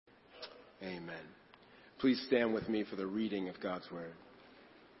Amen. Please stand with me for the reading of God's Word.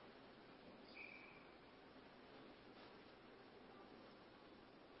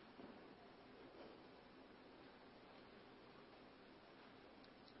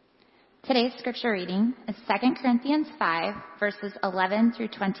 Today's scripture reading is 2 Corinthians 5, verses 11 through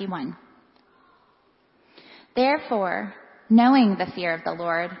 21. Therefore, knowing the fear of the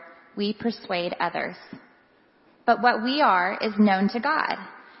Lord, we persuade others. But what we are is known to God,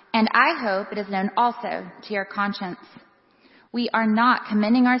 and I hope it is known also to your conscience. We are not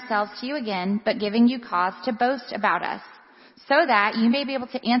commending ourselves to you again, but giving you cause to boast about us, so that you may be able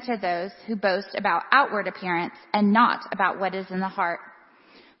to answer those who boast about outward appearance and not about what is in the heart.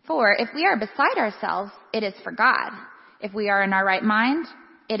 For if we are beside ourselves, it is for God. If we are in our right mind,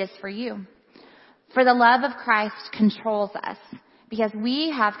 it is for you. For the love of Christ controls us, because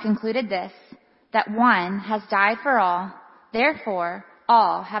we have concluded this, that one has died for all, therefore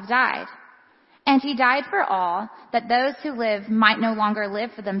all have died. And he died for all, that those who live might no longer live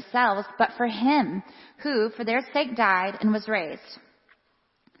for themselves, but for him who for their sake died and was raised.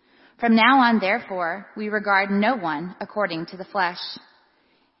 From now on, therefore, we regard no one according to the flesh.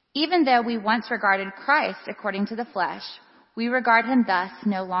 Even though we once regarded Christ according to the flesh, we regard him thus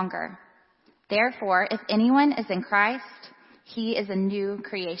no longer. Therefore, if anyone is in Christ, he is a new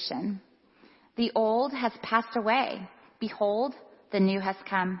creation. The old has passed away. Behold, the new has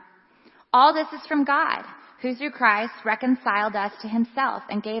come. All this is from God, who through Christ reconciled us to himself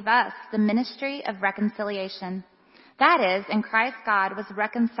and gave us the ministry of reconciliation. That is, in Christ God was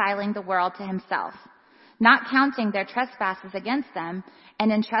reconciling the world to himself, not counting their trespasses against them,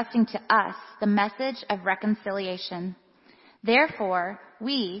 and entrusting to us the message of reconciliation. Therefore,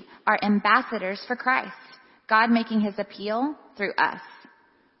 we are ambassadors for Christ, God making his appeal through us.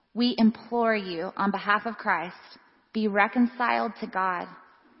 We implore you on behalf of Christ, be reconciled to God.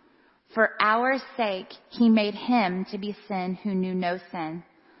 For our sake, he made him to be sin who knew no sin,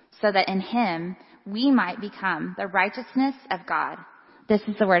 so that in him we might become the righteousness of God. This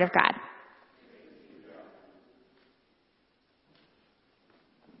is the word of God.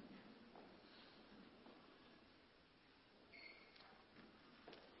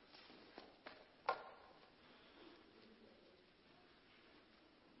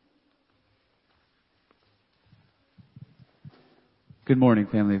 Good morning,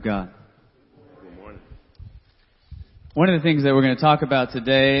 family of God. Good morning. One of the things that we're going to talk about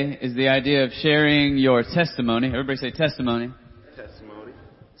today is the idea of sharing your testimony. Everybody say testimony. Testimony.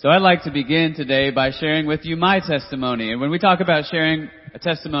 So I'd like to begin today by sharing with you my testimony. And when we talk about sharing a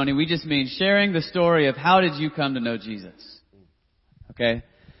testimony, we just mean sharing the story of how did you come to know Jesus. Okay?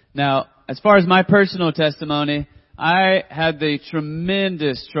 Now, as far as my personal testimony, I had the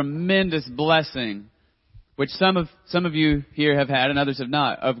tremendous blessing, which some of you here have had and others have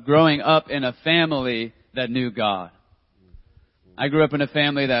not, of growing up in a family that knew God. I grew up in a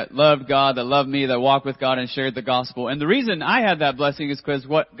family that loved God, that loved me, that walked with God and shared the gospel. And the reason I had that blessing is because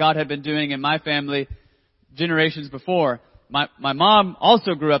what God had been doing in my family generations before. My mom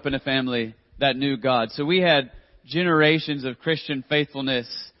also grew up in a family that knew God. So we had generations of Christian faithfulness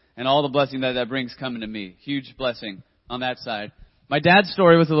and all the blessing that brings coming to me. Huge blessing on that side. My dad's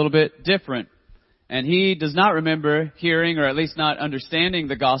story was a little bit different. And he does not remember hearing, or at least not understanding,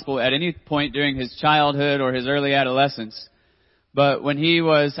 the gospel at any point during his childhood or his early adolescence. But when he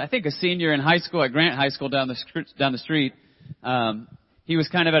was, I think, a senior in high school at Grant High School down the street, he was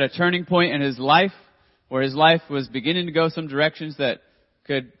kind of at a turning point in his life, where his life was beginning to go some directions that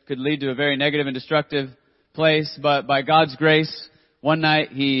could lead to a very negative and destructive place. But by God's grace, one night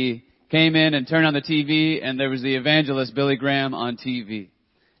he came in and turned on the TV, and there was the evangelist Billy Graham on TV.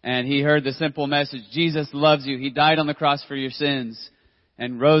 And he heard the simple message, Jesus loves you. He died on the cross for your sins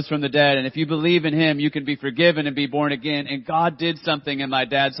and rose from the dead. And if you believe in him, you can be forgiven and be born again. And God did something in my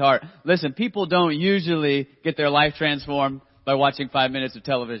dad's heart. Listen, people don't usually get their life transformed by watching 5 minutes of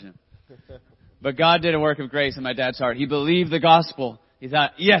television. But God did a work of grace in my dad's heart. He believed the gospel. He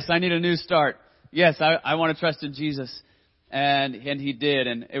thought, yes, I need a new start. Yes, I want to trust in Jesus. And he did.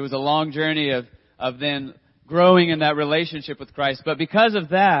 And it was a long journey of then growing in that relationship with Christ. But because of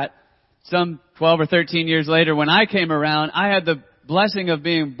that, some 12 or 13 years later, when I came around, I had the blessing of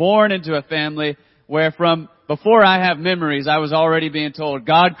being born into a family where from before I have memories, I was already being told,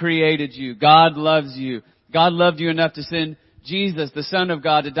 God created you. God loves you. God loved you enough to send Jesus, the Son of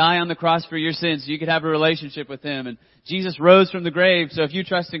God, to die on the cross for your sins so you could have a relationship with him. And Jesus rose from the grave. So if you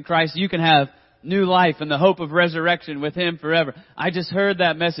trust in Christ, you can have new life and the hope of resurrection with him forever. I just heard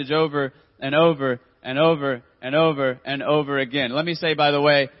that message over and over and over and over and over again. Let me say, by the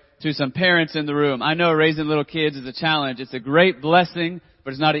way, to some parents in the room, I know raising little kids is a challenge. It's a great blessing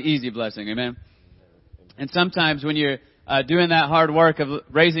but it's not an easy blessing. Amen? And sometimes when you're doing that hard work of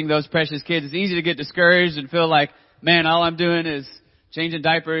raising those precious kids, it's easy to get discouraged and feel like, man, all I'm doing is changing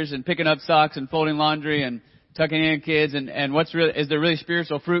diapers and picking up socks and folding laundry and tucking in kids, and is there really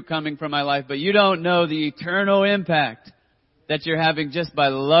spiritual fruit coming from my life? But you don't know the eternal impact that you're having just by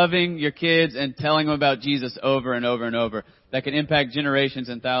loving your kids and telling them about Jesus over and over and over. That can impact generations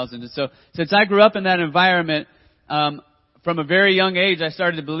and thousands. And so, since I grew up in that environment, from a very young age, I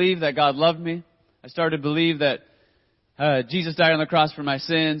started to believe that God loved me. I started to believe that Jesus died on the cross for my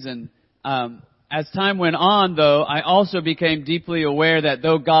sins. And as time went on, though, I also became deeply aware that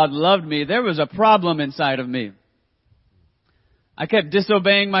though God loved me, there was a problem inside of me. I kept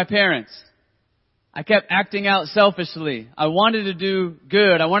disobeying my parents. I kept acting out selfishly. I wanted to do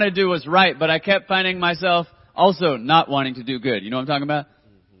good. I wanted to do what's right, but I kept finding myself also not wanting to do good. You know what I'm talking about?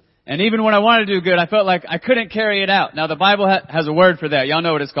 And even when I wanted to do good, I felt like I couldn't carry it out. Now, the Bible has a word for that. Y'all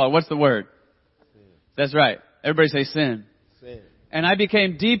know what it's called. What's the word? Sin. That's right. Everybody say sin. Sin. And I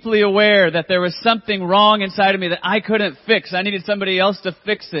became deeply aware that there was something wrong inside of me that I couldn't fix. I needed somebody else to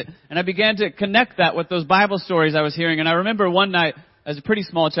fix it. And I began to connect that with those Bible stories I was hearing. And I remember one night, as a pretty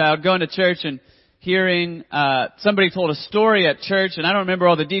small child, going to church and hearing somebody told a story at church. And I don't remember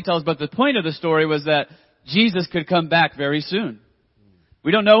all the details, but the point of the story was that Jesus could come back very soon.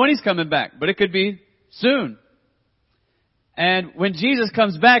 We don't know when He's coming back, but it could be soon. And when Jesus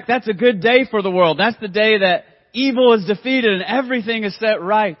comes back, that's a good day for the world. That's the day that evil is defeated and everything is set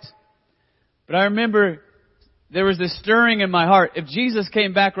right. But I remember there was this stirring in my heart. If Jesus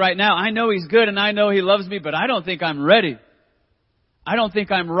came back right now, I know He's good and I know He loves me, but I don't think I'm ready. I don't think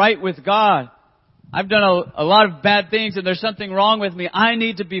I'm right with God. I've done a lot of bad things and there's something wrong with me. I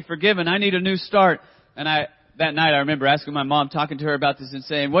need to be forgiven. I need a new start. And that night I remember asking my mom, talking to her about this and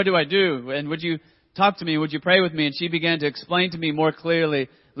saying, what do I do? And would you talk to me? Would you pray with me? And she began to explain to me more clearly,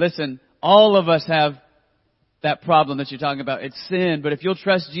 listen, all of us have that problem that you're talking about. It's sin. But if you'll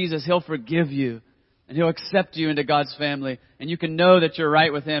trust Jesus, He'll forgive you and He'll accept you into God's family. And you can know that you're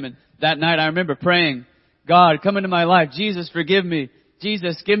right with Him. And that night I remember praying, God, come into my life. Jesus, forgive me.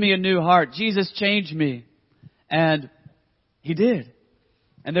 Jesus, give me a new heart. Jesus, change me. And He did.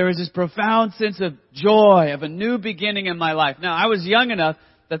 And there was this profound sense of joy, of a new beginning in my life. Now, I was young enough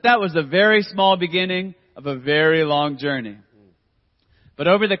that was a very small beginning of a very long journey. But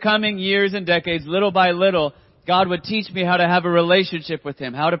over the coming years and decades, little by little, God would teach me how to have a relationship with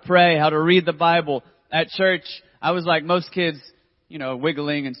Him, how to pray, how to read the Bible. At church, I was like most kids,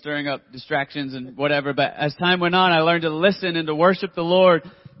 wiggling and stirring up distractions and whatever. But as time went on, I learned to listen and to worship the Lord.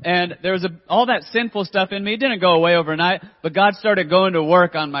 And there was all that sinful stuff in me. It didn't go away overnight, but God started going to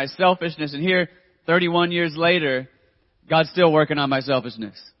work on my selfishness. And here, 31 years later, God's still working on my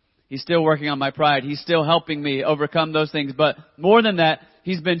selfishness. He's still working on my pride. He's still helping me overcome those things. But more than that,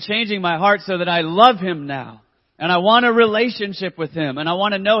 He's been changing my heart so that I love Him now. And I want a relationship with Him. And I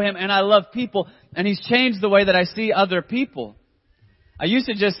want to know Him. And I love people. And He's changed the way that I see other people. I used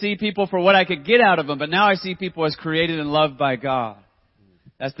to just see people for what I could get out of them. But now I see people as created and loved by God.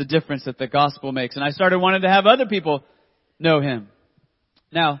 That's the difference that the gospel makes. And I started wanting to have other people know Him.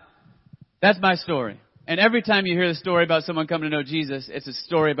 Now, that's my story. And every time you hear the story about someone coming to know Jesus, it's a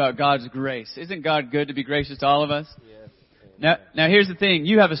story about God's grace. Isn't God good to be gracious to all of us? Yes. Now here's the thing.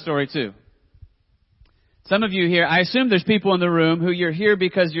 You have a story too. Some of you here, I assume there's people in the room who you're here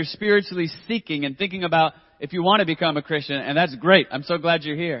because you're spiritually seeking and thinking about if you want to become a Christian. And that's great. I'm so glad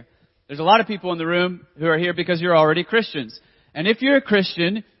you're here. There's a lot of people in the room who are here because you're already Christians. And if you're a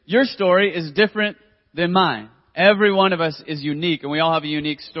Christian, your story is different than mine. Every one of us is unique, and we all have a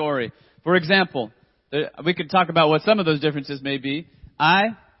unique story. For example, we could talk about what some of those differences may be.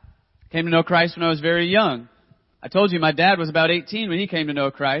 I came to know Christ when I was very young. I told you my dad was about 18 when he came to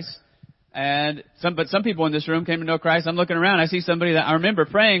know Christ. But some people in this room came to know Christ. I'm looking around. I see somebody that I remember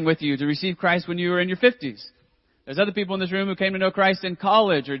praying with you to receive Christ when you were in your 50s. There's other people in this room who came to know Christ in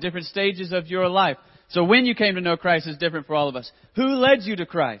college or different stages of your life. So when you came to know Christ is different for all of us. Who led you to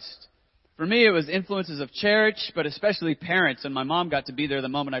Christ? For me, it was influences of church, but especially parents. And my mom got to be there the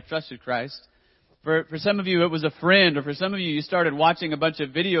moment I trusted Christ. For some of you, it was a friend. Or for some of you, you started watching a bunch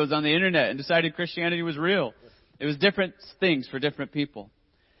of videos on the internet and decided Christianity was real. It was different things for different people.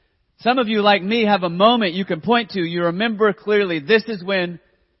 Some of you, like me, have a moment you can point to. You remember clearly, this is when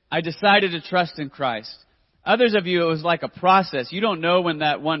I decided to trust in Christ. Others of you, it was like a process. You don't know when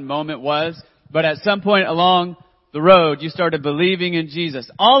that one moment was. But at some point along the road, you started believing in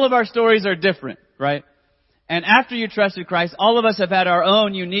Jesus. All of our stories are different, right? And after you trusted Christ, all of us have had our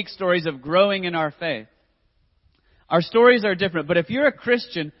own unique stories of growing in our faith. Our stories are different. But if you're a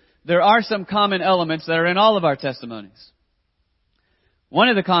Christian, there are some common elements that are in all of our testimonies. one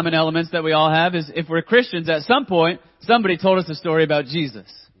of the common elements that we all have is if we're Christians, at some point, somebody told us a story about Jesus,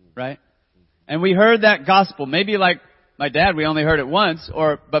 right? And we heard that gospel. Maybe like my dad, we only heard it once,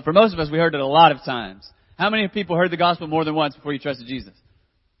 but for most of us, we heard it a lot of times. How many people heard the gospel more than once before you trusted Jesus?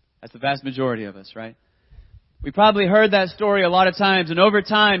 That's the vast majority of us, right? We probably heard that story a lot of times, and over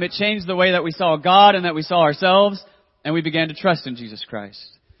time, it changed the way that we saw God and that we saw ourselves, and we began to trust in Jesus Christ.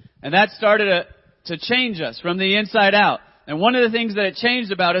 And that started to change us from the inside out. And one of the things that it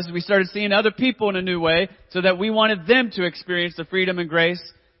changed about us is we started seeing other people in a new way so that we wanted them to experience the freedom and grace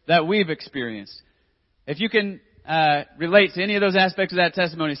that we've experienced. If you can relate to any of those aspects of that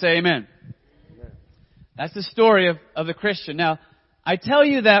testimony, say amen. Amen. That's the story of the Christian. Now, I tell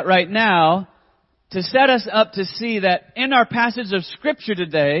you that right now to set us up to see that in our passage of Scripture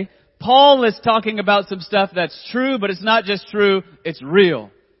today, Paul is talking about some stuff that's true, but it's not just true, it's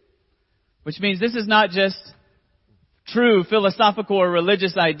real. Which means this is not just true philosophical or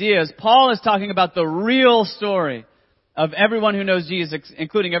religious ideas. Paul is talking about the real story of everyone who knows Jesus,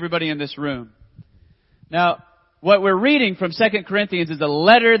 including everybody in this room. Now, what we're reading from 2 Corinthians is a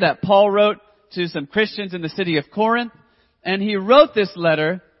letter that Paul wrote to some Christians in the city of Corinth. And he wrote this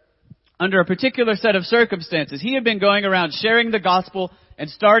letter under a particular set of circumstances. He had been going around sharing the gospel and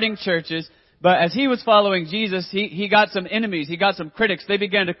starting churches. But as he was following Jesus, he got some enemies. He got some critics. They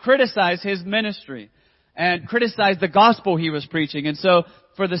began to criticize his ministry and criticize the gospel he was preaching. And so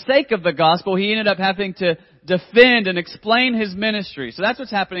for the sake of the gospel, he ended up having to defend and explain his ministry. So that's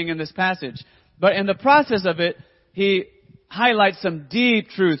what's happening in this passage. But in the process of it, he highlights some deep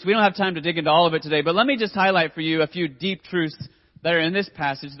truths. We don't have time to dig into all of it today, but let me just highlight for you a few deep truths that are in this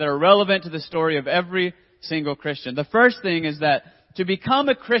passage that are relevant to the story of every single Christian. The first thing is that to become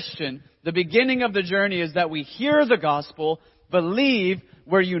a Christian, the beginning of the journey is that we hear the gospel, believe,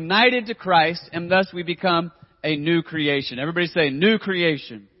 we're united to Christ, and thus we become a new creation. Everybody say, new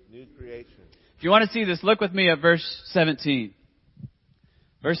creation. New creation. If you want to see this, look with me at verse 17.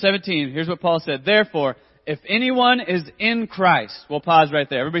 Verse 17, here's what Paul said. Therefore, if anyone is in Christ, we'll pause right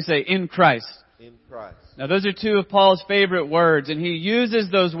there. Everybody say, in Christ. In Christ. Now those are two of Paul's favorite words, and he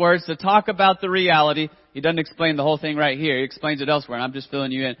uses those words to talk about the reality. He doesn't explain the whole thing right here. He explains it elsewhere, and I'm just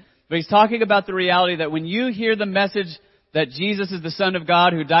filling you in. But he's talking about the reality that when you hear the message that Jesus is the Son of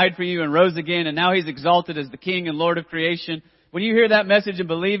God who died for you and rose again, and now He's exalted as the King and Lord of creation, when you hear that message and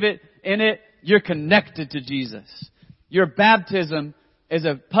believe it, in it, you're connected to Jesus. Your baptism is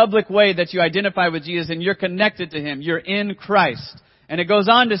a public way that you identify with Jesus, and you're connected to Him. You're in Christ. And it goes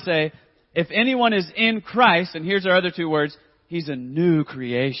on to say, if anyone is in Christ, and here's our other two words, he's a new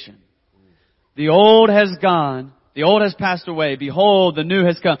creation. The old has gone. The old has passed away. Behold, the new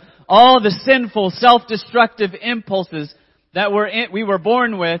has come. All the sinful, self-destructive impulses that we were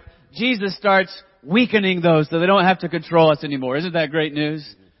born with, Jesus starts weakening those so they don't have to control us anymore. Isn't that great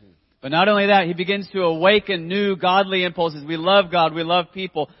news? But not only that, He begins to awaken new godly impulses. We love God. We love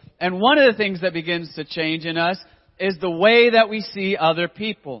people. And one of the things that begins to change in us is the way that we see other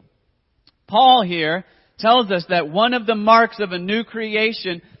people. Paul here tells us that one of the marks of a new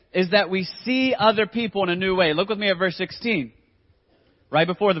creation is that we see other people in a new way. Look with me at verse 16. Right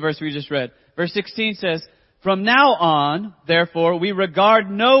before the verse we just read. Verse 16 says, from now on, therefore, we regard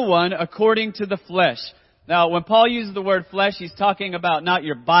no one according to the flesh. Now, when Paul uses the word flesh, he's talking about not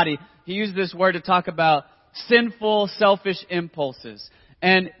your body. He uses this word to talk about sinful, selfish impulses.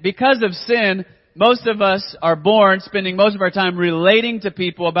 And because of sin, most of us are born spending most of our time relating to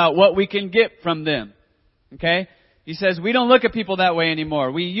people about what we can get from them. Okay? He says we don't look at people that way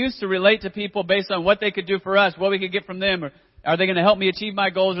anymore. We used to relate to people based on what they could do for us, what we could get from them, or are they going to help me achieve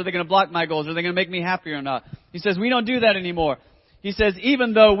my goals? Are they going to block my goals? Are they going to make me happy or not? He says we don't do that anymore. He says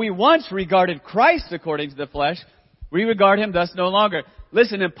even though we once regarded Christ according to the flesh, we regard Him thus no longer.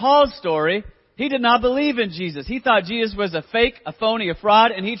 Listen, in Paul's story, he did not believe in Jesus. He thought Jesus was a fake, a phony, a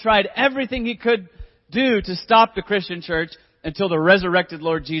fraud, and he tried everything he could do to stop the Christian church until the resurrected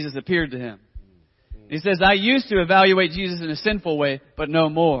Lord Jesus appeared to him. He says, I used to evaluate Jesus in a sinful way, but no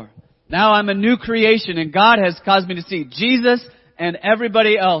more. Now I'm a new creation, and God has caused me to see Jesus and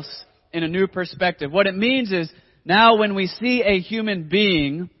everybody else in a new perspective. What it means is, now when we see a human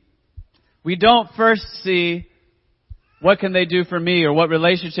being, we don't first see what can they do for me or what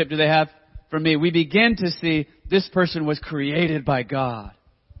relationship do they have for me. We begin to see this person was created by God.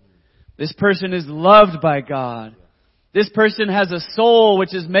 This person is loved by God. This person has a soul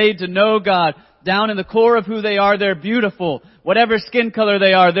which is made to know God. Down in the core of who they are, they're beautiful. Whatever skin color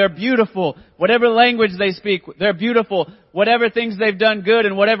they are, they're beautiful. Whatever language they speak, they're beautiful. Whatever things they've done good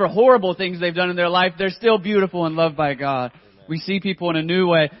and whatever horrible things they've done in their life, they're still beautiful and loved by God. We see people in a new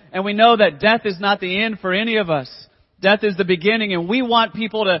way. And we know that death is not the end for any of us. Death is the beginning, and we want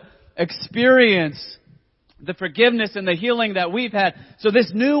people to experience the forgiveness and the healing that we've had. So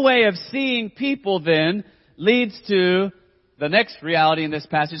this new way of seeing people then leads to the next reality in this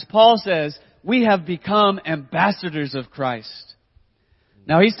passage. Paul says, we have become ambassadors of Christ.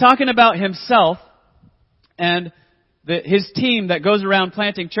 Now he's talking about himself and his team that goes around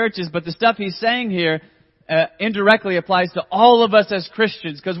planting churches, but the stuff he's saying here indirectly applies to all of us as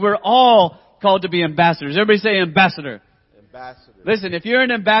Christians, because we're all called to be ambassadors. Everybody say ambassador. Ambassador. Listen, if you're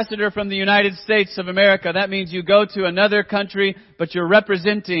an ambassador from the United States of America, that means you go to another country, but you're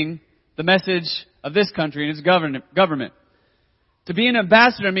representing the message of this country and its government. To be an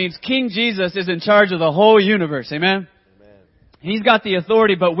ambassador means King Jesus is in charge of the whole universe. Amen? Amen. He's got the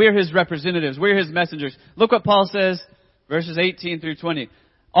authority, but we're His representatives. We're His messengers. Look what Paul says, verses 18 through 20.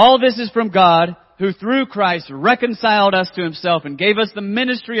 All this is from God, who through Christ reconciled us to Himself and gave us the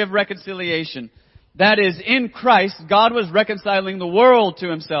ministry of reconciliation. That is, in Christ, God was reconciling the world to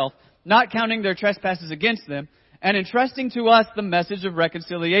Himself, not counting their trespasses against them, and entrusting to us the message of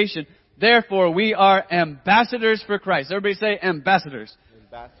reconciliation. Therefore, we are ambassadors for Christ. Everybody say ambassadors.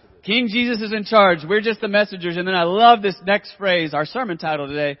 Ambassador. King Jesus is in charge. We're just the messengers. And then I love this next phrase. Our sermon title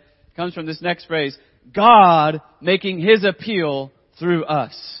today comes from this next phrase. God making His appeal through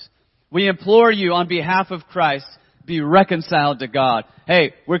us. We implore you on behalf of Christ, be reconciled to God.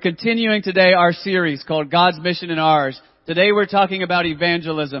 Hey, we're continuing today our series called God's Mission and Ours. Today we're talking about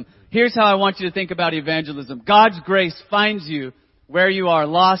evangelism. Here's how I want you to think about evangelism. God's grace finds you where you are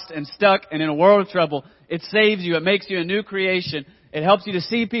lost and stuck and in a world of trouble. It saves you. It makes you a new creation. It helps you to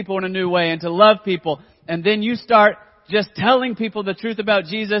see people in a new way and to love people. And then you start just telling people the truth about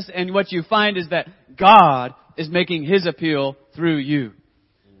Jesus, and what you find is that God is making His appeal through you.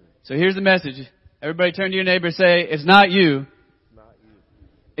 So here's the message. Everybody turn to your neighbor and say, it's not you. Not you.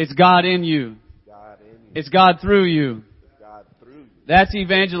 It's God in you. God in you. It's God through you. God through you. That's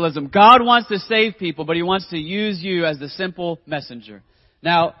evangelism. God wants to save people, but He wants to use you as the simple messenger.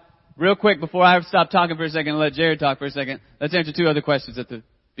 Now, real quick, before I stop talking for a second and let Jared talk for a second, let's answer two other questions at the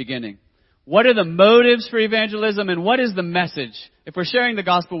beginning. What are the motives for evangelism, and what is the message? If we're sharing the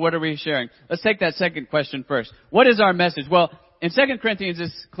gospel, what are we sharing? Let's take that second question first. What is our message? Well, in 2 Corinthians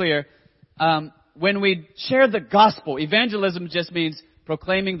it's clear. When we share the gospel, evangelism just means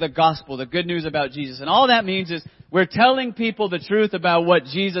proclaiming the gospel, the good news about Jesus. And all that means is we're telling people the truth about what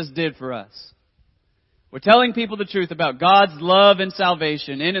Jesus did for us. We're telling people the truth about God's love and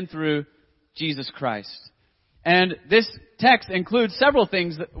salvation in and through Jesus Christ. And this text includes several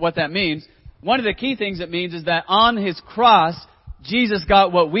things, what that means. One of the key things it means is that on His cross, Jesus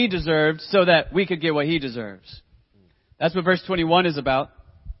got what we deserved so that we could get what He deserves. That's what verse 21 is about.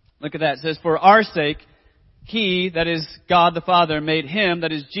 Look at that. It says, for our sake, He, that is God the Father, made Him,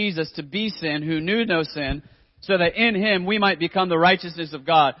 that is Jesus, to be sin, who knew no sin, so that in Him we might become the righteousness of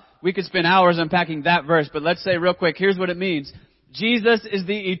God. We could spend hours unpacking that verse, but let's say real quick, here's what it means. Jesus is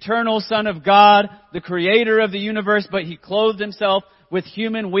the eternal Son of God, the Creator of the universe, but He clothed Himself with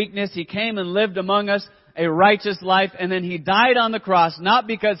human weakness. He came and lived among us a righteous life, and then He died on the cross, not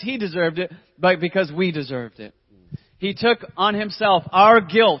because He deserved it, but because we deserved it. He took on Himself our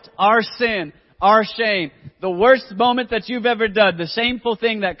guilt, our sin, our shame, the worst moment that you've ever done, the shameful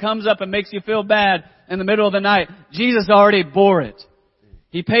thing that comes up and makes you feel bad in the middle of the night. Jesus already bore it.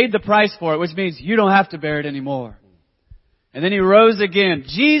 He paid the price for it, which means you don't have to bear it anymore. And then He rose again.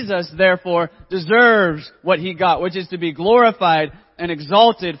 Jesus, therefore, deserves what He got, which is to be glorified and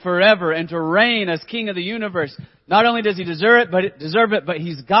exalted forever and to reign as King of the universe. Not only does He deserve it, but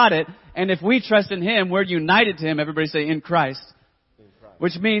He's got it. And if we trust in Him, we're united to Him. Everybody say, in Christ.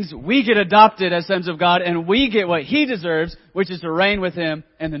 Which means we get adopted as sons of God and we get what He deserves, which is to reign with Him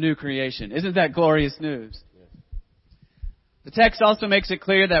in the new creation. Isn't that glorious news? Yes. The text also makes it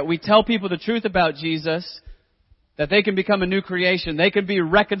clear that we tell people the truth about Jesus, that they can become a new creation. They can be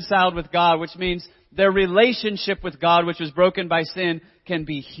reconciled with God, which means their relationship with God, which was broken by sin, can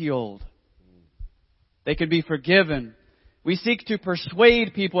be healed. They can be forgiven. We seek to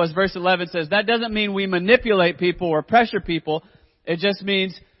persuade people, as verse 11 says. That doesn't mean we manipulate people or pressure people. It just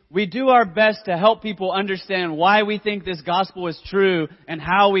means we do our best to help people understand why we think this gospel is true and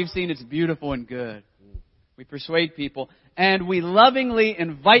how we've seen it's beautiful and good. We persuade people. And we lovingly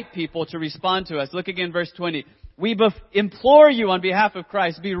invite people to respond to us. Look again, verse 20. We implore you on behalf of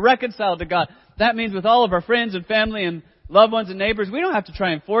Christ, be reconciled to God. That means with all of our friends and family and loved ones and neighbors, we don't have to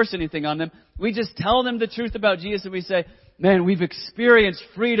try and force anything on them. We just tell them the truth about Jesus and we say, man, we've experienced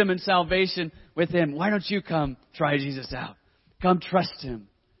freedom and salvation with Him. Why don't you come try Jesus out? Come trust Him.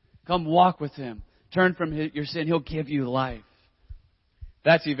 Come walk with Him. Turn from your sin. He'll give you life.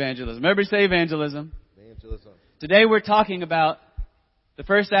 That's evangelism. Everybody say evangelism. Evangelism. Today we're talking about the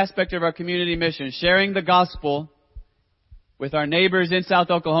first aspect of our community mission, sharing the gospel with our neighbors in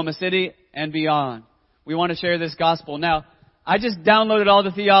South Oklahoma City and beyond. We want to share this gospel. Now, I just downloaded all the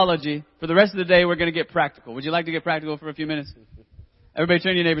theology. For the rest of the day, we're going to get practical. Would you like to get practical for a few minutes? Everybody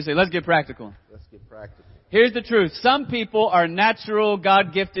turn to your neighbor and say, let's get practical. Let's get practical. Here's the truth. Some people are natural,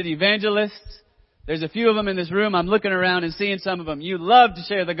 God-gifted evangelists. There's a few of them in this room. I'm looking around and seeing some of them. You love to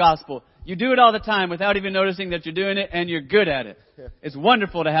share the gospel. You do it all the time without even noticing that you're doing it, and you're good at it. It's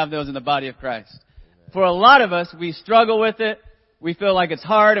wonderful to have those in the body of Christ. For a lot of us, we struggle with it. We feel like it's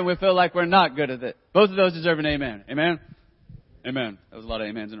hard, and we feel like we're not good at it. Both of those deserve an amen. Amen? Amen. That was a lot of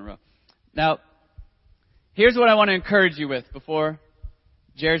amens in a row. Now, here's what I want to encourage you with before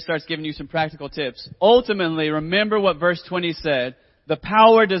Jared starts giving you some practical tips. Ultimately, remember what verse 20 said. The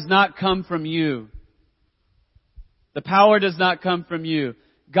power does not come from you. The power does not come from you.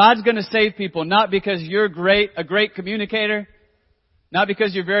 God's going to save people not because you're a great communicator, not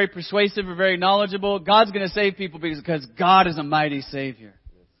because you're very persuasive or very knowledgeable. God's going to save people because God is a mighty Savior.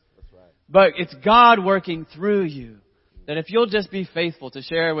 That's right. But it's God working through you. That if you'll just be faithful to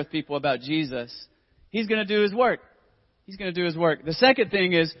share with people about Jesus, He's going to do His work. He's going to do His work. The second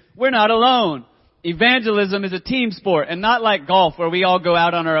thing is, we're not alone. Evangelism is a team sport and not like golf where we all go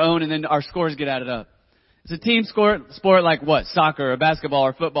out on our own and then our scores get added up. It's a team sport like what? Soccer or basketball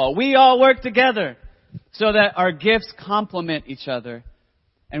or football. We all work together so that our gifts complement each other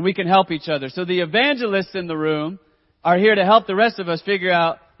and we can help each other. So the evangelists in the room are here to help the rest of us figure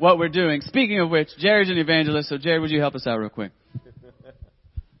out what we're doing. Speaking of which, Jared's an evangelist, so Jared, would you help us out real quick?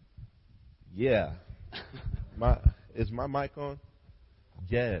 Yeah. Is my mic on?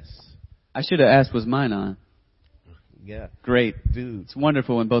 Yes. I should have asked, was mine on? Yeah. Great. Dude. It's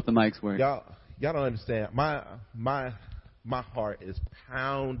wonderful when both the mics work. Y'all don't understand. My heart is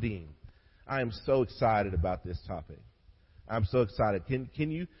pounding. I am so excited about this topic. I'm so excited. Can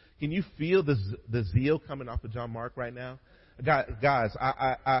you feel the zeal coming off of John Mark right now? Guys,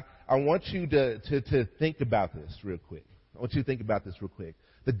 I want you to think about this real quick.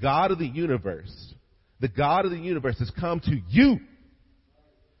 The God of the universe has come to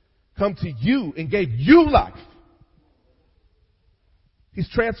you and gave you life. He's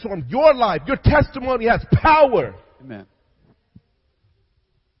transformed your life. Your testimony has power. Amen.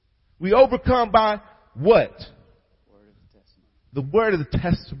 We overcome by what? The word of the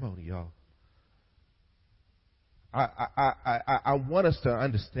testimony, y'all. I want us to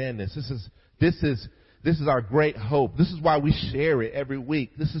understand this. This is our great hope. This is why we share it every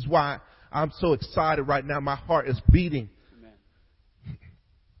week. This is why I'm so excited right now. My heart is beating. Amen.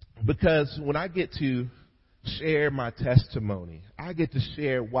 Because when I get to share my testimony, I get to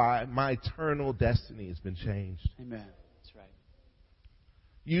share why my eternal destiny has been changed. Amen. That's right.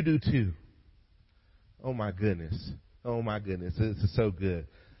 You do too. Oh my goodness. This is so good.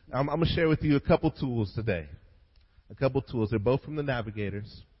 I'm going to share with you a couple tools today. They're both from the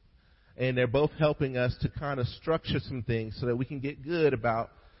Navigators. And they're both helping us to kind of structure some things so that we can get good about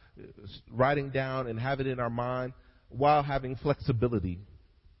writing down and have it in our mind while having flexibility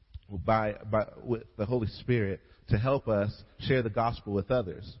with the Holy Spirit to help us share the gospel with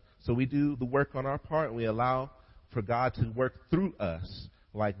others. So we do the work on our part and we allow for God to work through us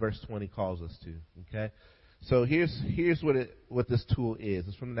like verse 20 calls us to. Okay? So here's what this tool is.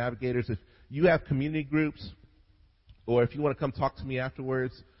 It's from the Navigators. If you have community groups or if you want to come talk to me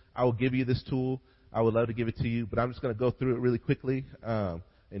afterwards, I will give you this tool. I would love to give it to you, but I'm just going to go through it really quickly and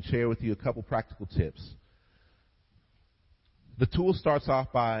share with you a couple practical tips. The tool starts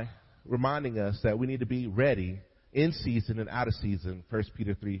off by reminding us that we need to be ready in season and out of season, 1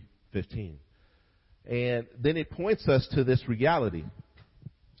 Peter 3:15. And then it points us to this reality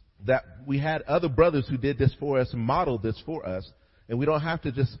that we had other brothers who did this for us and modeled this for us, and we don't have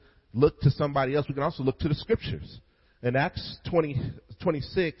to just look to somebody else. We can also look to the Scriptures. In Acts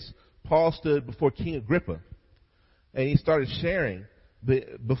 26, Paul stood before King Agrippa, and he started sharing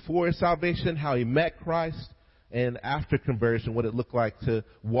before his salvation how he met Christ, and after conversion what it looked like to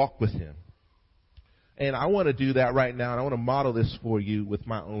walk with him. And I want to do that right now, and I want to model this for you with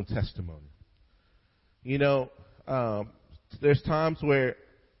my own testimony. You know, there's times where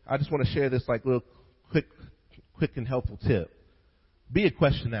I just want to share this like little quick and helpful tip. Be a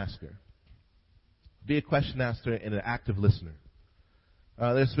question asker. Be a question asker and an active listener.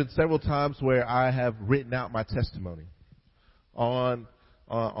 There's been several times where I have written out my testimony on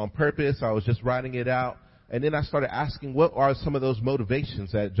purpose. I was just writing it out. And then I started asking, what are some of those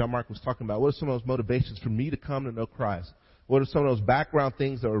motivations that John Mark was talking about? What are some of those motivations for me to come to know Christ? What are some of those background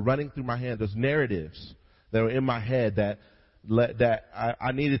things that were running through my head, those narratives that were in my head that that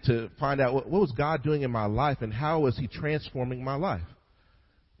I needed to find out what was God doing in my life and how was he transforming my life.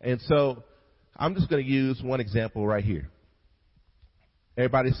 And so I'm just going to use one example right here.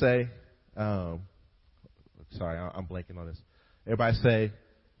 Everybody say, sorry, I'm blanking on this. Everybody say,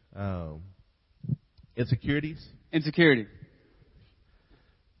 insecurities. Insecurity.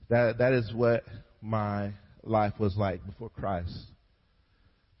 That is what my life was like before Christ.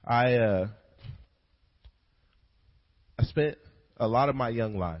 I spent a lot of my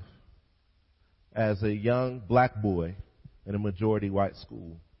young life as a young black boy in a majority white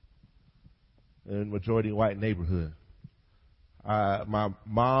school, in a majority white neighborhood. My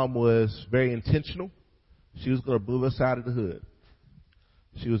mom was very intentional. She was going to move us out of the hood.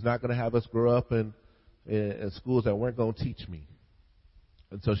 She was not going to have us grow up in schools that weren't going to teach me.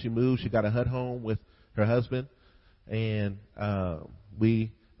 And so she moved. She got a HUD home with her husband, and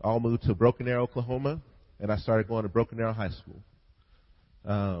we all moved to Broken Arrow, Oklahoma, and I started going to Broken Arrow High School,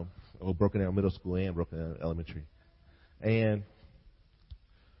 Broken Arrow Middle School and Broken Arrow Elementary. And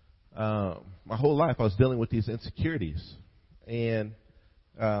my whole life I was dealing with these insecurities. And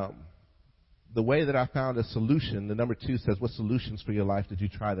the way that I found a solution, the number 2 says, what solutions for your life did you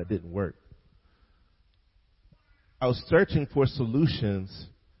try that didn't work? I was searching for solutions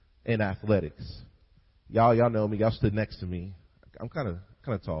in athletics. Y'all know me. Y'all stood next to me. I'm kind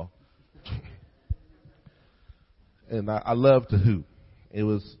of tall. And I love to hoop. It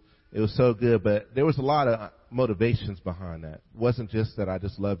was so good, but there was a lot of motivations behind that. It wasn't just that I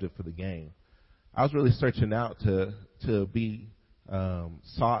just loved it for the game. I was really searching out to be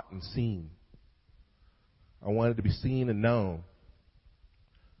sought and seen. I wanted to be seen and known.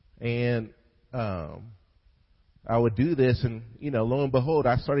 And I would do this, and, lo and behold,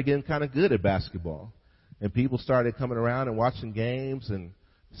 I started getting kind of good at basketball. And people started coming around and watching games, and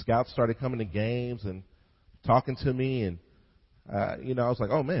scouts started coming to games and talking to me. And, I was like,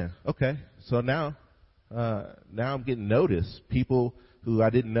 oh, man, okay. So now I'm getting noticed. People who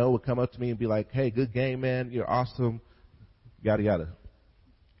I didn't know would come up to me and be like, hey, good game, man. You're awesome, yada, yada.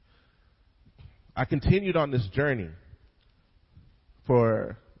 I continued on this journey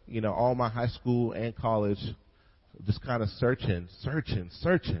for, all my high school and college, just kind of searching.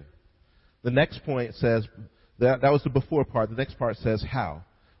 The next point says, that was the before part. The next part says how.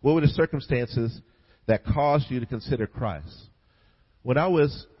 What were the circumstances that caused you to consider Christ? When I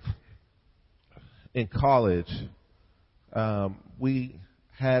was in college, we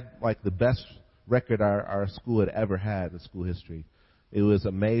had like the best record our school had ever had in school history. It was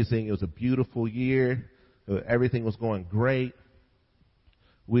amazing. It was a beautiful year. Everything was going great.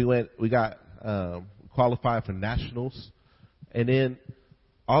 We got qualified for nationals, and then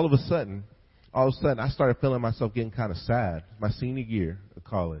all of a sudden, I started feeling myself getting kind of sad. My senior year of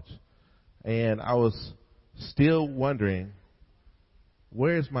college, and I was still wondering,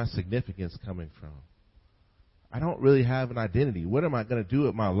 where is my significance coming from? I don't really have an identity. What am I going to do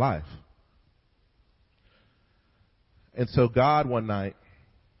with my life? And so God one night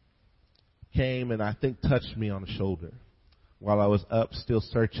came and I think touched me on the shoulder while I was up still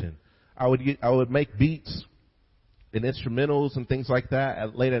searching. I would make beats and instrumentals and things like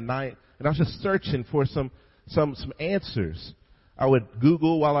that late at night, and I was just searching for some answers. I would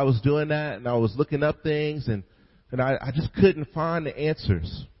Google while I was doing that, and I was looking up things, and I just couldn't find the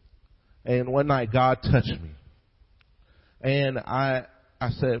answers. And one night God touched me. And I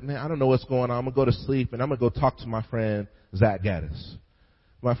said, man, I don't know what's going on. I'm going to go to sleep, and I'm going to go talk to my friend, Zach Gaddis.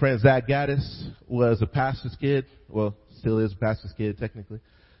 My friend Zach Gaddis was a pastor's kid. Well, still is a pastor's kid, technically.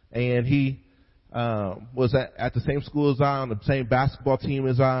 And he was at the same school as I, on the same basketball team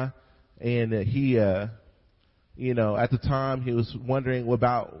as I. And he, at the time, he was wondering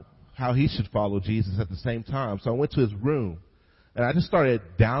about how he should follow Jesus at the same time. So I went to his room, and I just started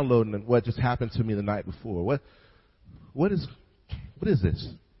downloading what just happened to me the night before. What is this?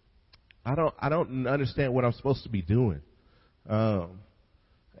 I don't understand what I'm supposed to be doing.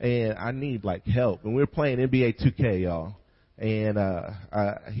 And I need like help. And we were playing NBA 2K, y'all. And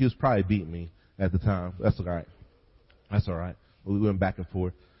he was probably beating me at the time. That's all right. We went back and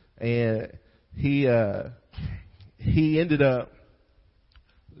forth. And he ended up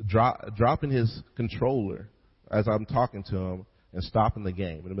dropping his controller as I'm talking to him and stopping the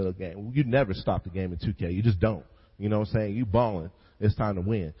game in the middle of the game. You never stop the game in 2K. You just don't. You know what I'm saying? You balling. It's time to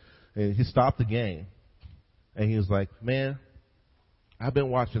win. And he stopped the game. And he was like, man, I've been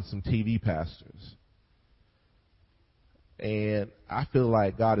watching some TV pastors. And I feel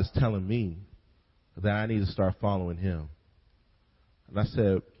like God is telling me that I need to start following him. And I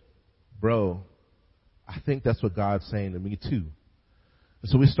said, bro, I think that's what God's saying to me too. And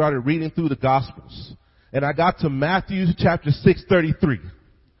so we started reading through the Gospels. And I got to Matthew chapter 6:33.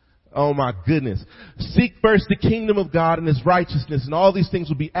 Oh my goodness. Seek first the kingdom of God and his righteousness, and all these things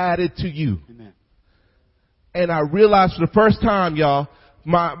will be added to you. Amen. And I realized for the first time, y'all,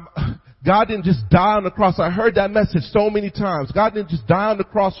 God didn't just die on the cross. I heard that message so many times. God didn't just die on the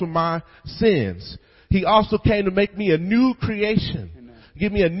cross for my sins. He also came to make me a new creation. Amen.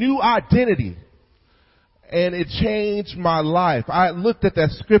 Give me a new identity. And it changed my life. I looked at that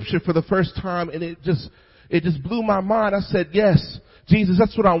scripture for the first time, and it just blew my mind. I said, yes, Jesus,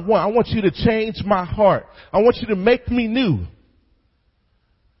 that's what I want. I want you to change my heart. I want you to make me new.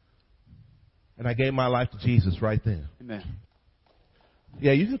 And I gave my life to Jesus right then. Amen.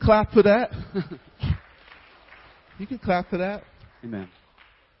 Yeah, you can clap for that. You can clap for that. Amen.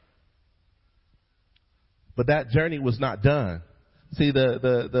 But that journey was not done. See,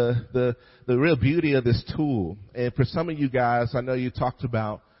 the real beauty of this tool, and for some of you guys, I know you talked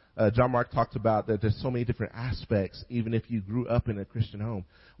about, John Mark talked about that there's so many different aspects, even if you grew up in a Christian home.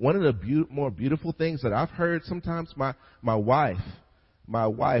 One of the more beautiful things that I've heard sometimes, my wife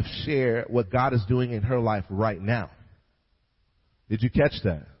share what God is doing in her life right now. Did you catch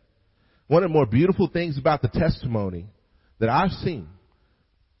that? One of the more beautiful things about the testimony that I've seen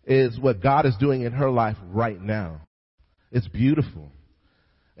is what God is doing in her life right now. It's beautiful.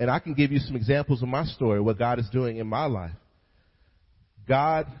 And I can give you some examples of my story, what God is doing in my life.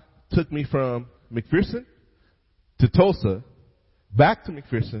 God took me from McPherson to Tulsa, back to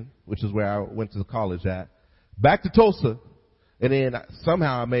McPherson, which is where I went to college at, back to Tulsa, and then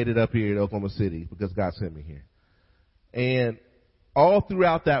somehow I made it up here in Oklahoma City because God sent me here. And all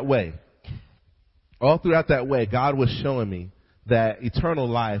throughout that way, God was showing me that eternal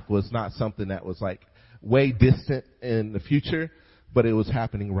life was not something that was like way distant in the future, but it was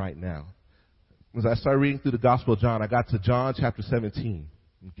happening right now. As I started reading through the Gospel of John, I got to John chapter 17,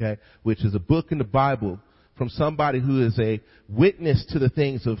 okay, which is a book in the Bible from somebody who is a witness to the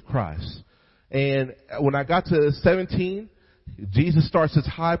things of Christ. And when I got to 17, Jesus starts his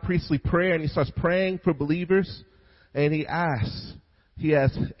high priestly prayer, and he starts praying for believers, and he said,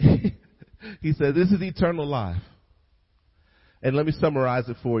 this is eternal life. And let me summarize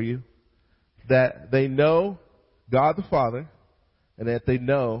it for you. That they know God the Father, and that they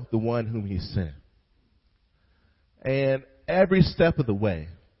know the one whom he sent. And every step of the way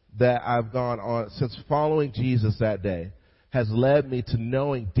that I've gone on since following Jesus that day has led me to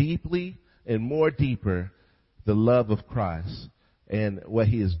knowing deeply and more deeper the love of Christ and what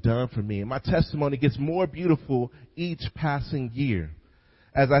he has done for me. And my testimony gets more beautiful each passing year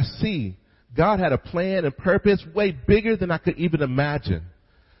as I see God had a plan and purpose way bigger than I could even imagine.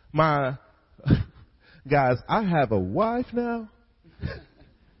 Guys, I have a wife now.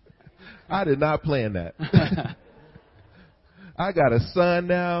 I did not plan that. I got a son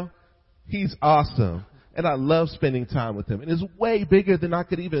now. He's awesome. And I love spending time with him. And it's way bigger than I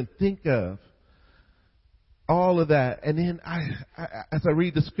could even think of. All of that. And then as I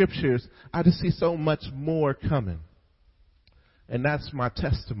read the scriptures, I just see so much more coming. And that's my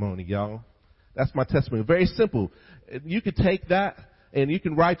testimony, y'all. That's my testimony. Very simple. You could take that and you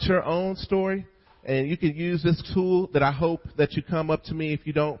can write your own story, and you can use this tool that I hope that you come up to me. If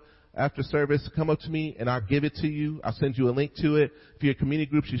you don't, after service, come up to me and I'll give it to you. I'll send you a link to it. For your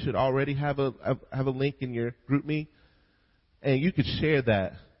community groups, you should already have a link in your group me. And you could share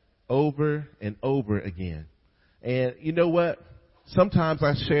that over and over again. And you know what? Sometimes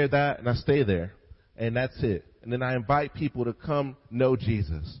I share that and I stay there, and that's it. And then I invite people to come know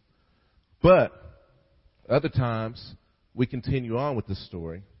Jesus. But other times we continue on with the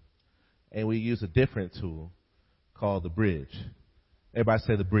story, and we use a different tool called the bridge. Everybody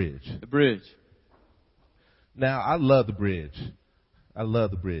say the bridge. The bridge. Now, I love the bridge. I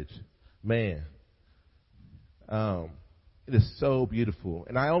love the bridge. Man, it is so beautiful.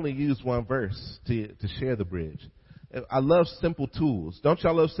 And I only use one verse to share the bridge. I love simple tools. Don't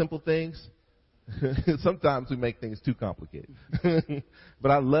y'all love simple things? Sometimes we make things too complicated.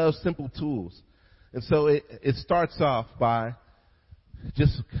 But I love simple tools. And so it starts off by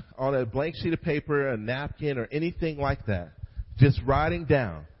just on a blank sheet of paper, a napkin, or anything like that, just writing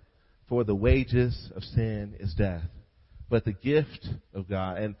down, for the wages of sin is death, but the gift of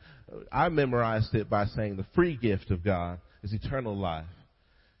God. And I memorized it by saying the free gift of God is eternal life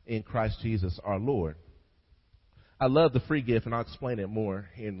in Christ Jesus our Lord. I love the free gift, and I'll explain it more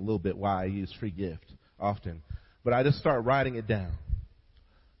in a little bit why I use free gift often. But I just start writing it down.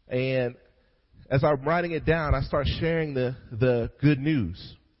 And as I'm writing it down, I start sharing the good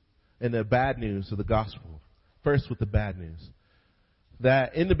news and the bad news of the gospel. First with the bad news.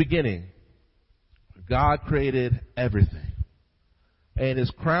 That in the beginning, God created everything. And his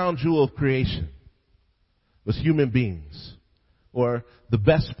crown jewel of creation was human beings. Or the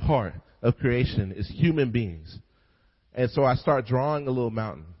best part of creation is human beings. And so I start drawing a little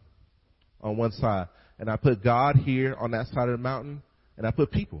mountain on one side. And I put God here on that side of the mountain. And I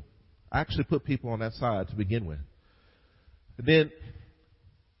put people. I actually put people on that side to begin with. And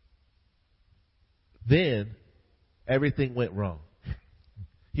then everything went wrong.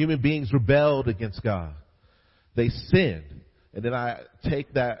 Human beings rebelled against God. They sinned. And then I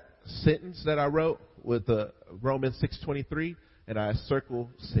take that sentence that I wrote with Romans 6:23 and I circle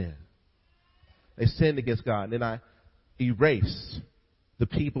sin. They sinned against God. And then I erase the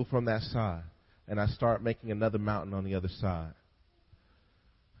people from that side. And I start making another mountain on the other side.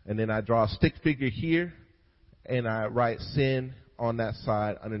 And then I draw a stick figure here. And I write sin on that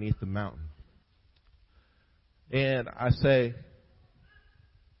side underneath the mountain. And I say,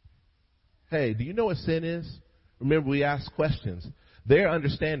 hey, do you know what sin is? Remember, we ask questions. Their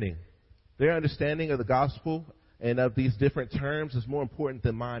understanding of the gospel and of these different terms is more important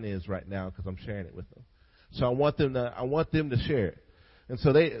than mine is right now because I'm sharing it with them. So I want them to share it. And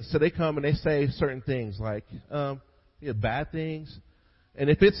so they come and they say certain things like, bad things. And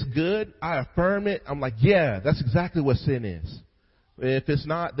if it's good, I affirm it. I'm like, yeah, that's exactly what sin is. If it's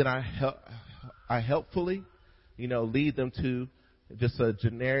not, then I helpfully, lead them to just a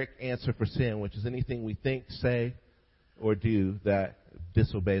generic answer for sin, which is anything we think, say, or do that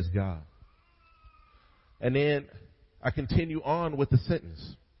disobeys God. And then I continue on with the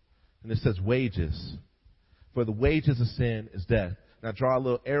sentence. And it says wages. For the wages of sin is death. And I draw a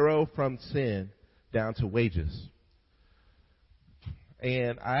little arrow from sin down to wages.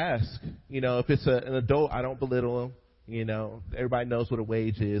 And I ask, if it's an adult, I don't belittle them. Everybody knows what a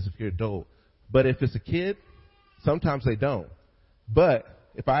wage is if you're an adult. But if it's a kid, sometimes they don't. But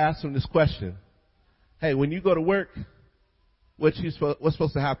if I ask them this question, hey, when you go to work, what's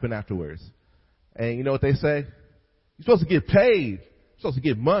supposed to happen afterwards? And you know what they say? You're supposed to get paid. You're supposed to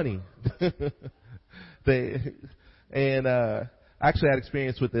get money. I actually had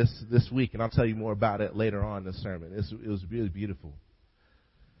experience with this week, and I'll tell you more about it later on in the sermon. It was really beautiful.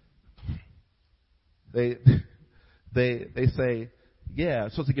 They say, yeah, I'm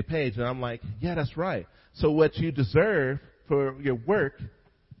supposed to get paid. And I'm like, yeah, that's right. So what you deserve for your work,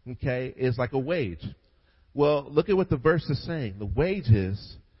 okay, is like a wage. Well, look at what the verse is saying. The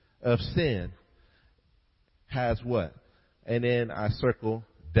wages of sin has what? And then I circle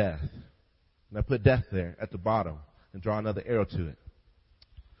death. And I put death there at the bottom and draw another arrow to it.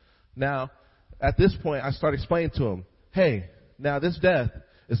 Now, at this point, I start explaining to them, hey, now this death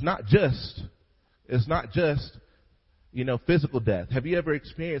is not just, physical death. Have you ever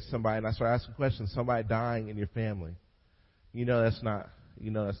experienced somebody, and I start asking questions, somebody dying in your family? That's not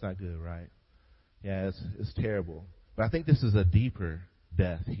good, right? Yeah, it's terrible. But I think this is a deeper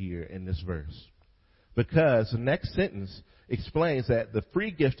death here in this verse. Because the next sentence explains that the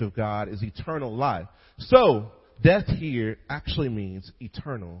free gift of God is eternal life. So, death here actually means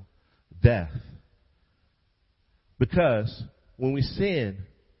eternal death. Because when we sin,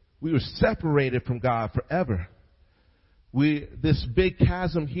 we were separated from God forever. This big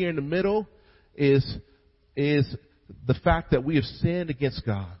chasm here in the middle is the fact that we have sinned against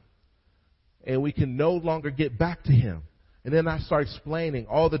God. And we can no longer get back to Him. And then I start explaining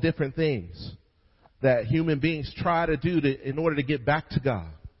all the different things that human beings try to do in order to get back to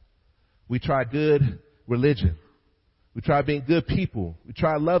God. We try good religion. We try being good people. We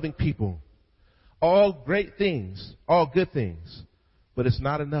try loving people. All great things, all good things. But it's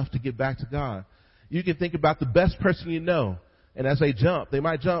not enough to get back to God. You can think about the best person you know, and as they jump, they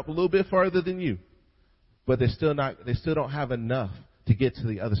might jump a little bit farther than you. But they still don't have enough to get to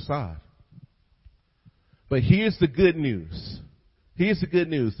the other side. But here's the good news. Here's the good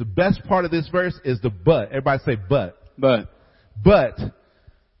news. The best part of this verse is the but. Everybody say but. But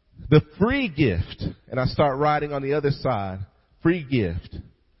the free gift, and I start writing on the other side, free gift,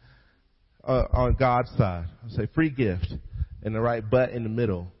 on God's side. I say free gift, and I write but in the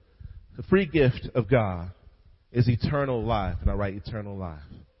middle. The free gift of God is eternal life, and I write eternal life.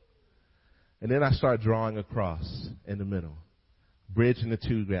 And then I start drawing a cross in the middle, bridging the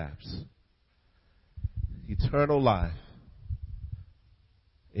two gaps. Eternal life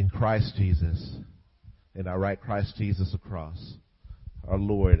in Christ Jesus. And I write Christ Jesus across, our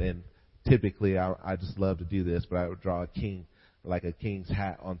Lord. And typically, I just love to do this, but I would draw a king, like a king's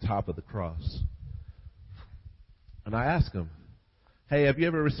hat on top of the cross. And I ask them, hey, have you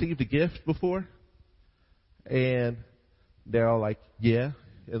ever received a gift before? And they're all like, yeah.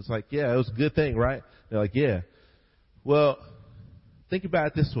 It's like, yeah, it was a good thing, right? They're like, yeah. Well, think about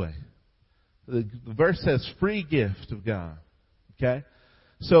it this way. The verse says free gift of God. Okay?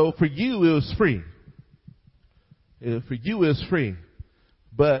 So for you, it was free. For you, it was free.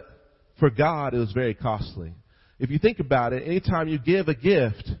 But for God, it was very costly. If you think about it, anytime you give a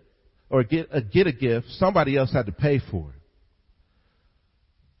gift or get a gift, somebody else had to pay for it.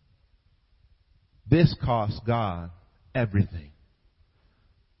 This cost God everything.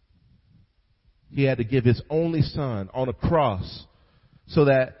 He had to give His only Son on a cross so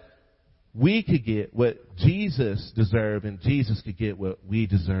that we could get what Jesus deserved and Jesus could get what we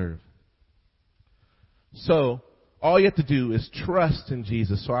deserve. So, all you have to do is trust in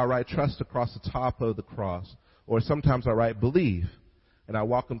Jesus. So I write trust across the top of the cross. Or sometimes I write believe. And I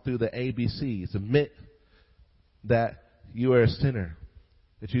walk them through the ABCs. Admit that you are a sinner.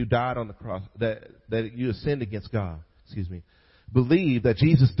 That you died on the cross. That you have sinned against God. Believe that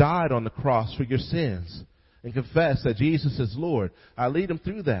Jesus died on the cross for your sins. And confess that Jesus is Lord. I lead them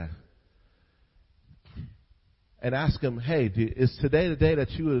through that. And ask them, hey, is today the day that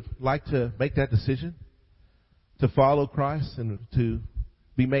you would like to make that decision? To follow Christ and to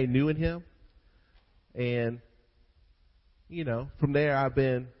be made new in Him. And, from there I've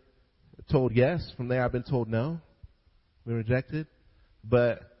been told yes. From there I've been told no. Been rejected.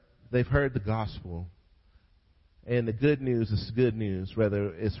 But they've heard the gospel. And the good news is good news,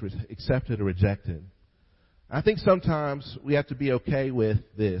 whether it's accepted or rejected. I think sometimes we have to be okay with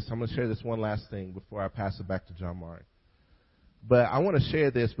this. I'm going to share this one last thing before I pass it back to John Mark. But I want to share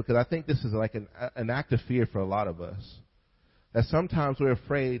this because I think this is like an act of fear for a lot of us. That sometimes we're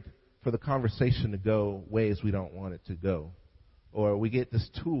afraid for the conversation to go ways we don't want it to go. Or we get this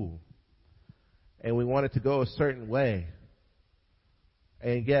tool and we want it to go a certain way.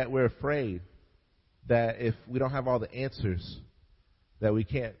 And yet we're afraid that if we don't have all the answers, that we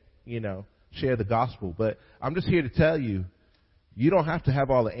can't, share the gospel. But I'm just here to tell you, you don't have to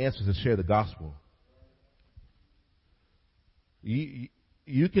have all the answers to share the gospel.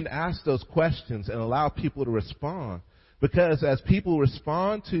 You can ask those questions and allow people to respond. Because as people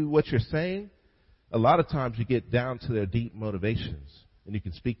respond to what you're saying, a lot of times you get down to their deep motivations. And you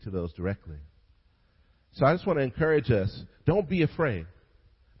can speak to those directly. So I just want to encourage us, don't be afraid.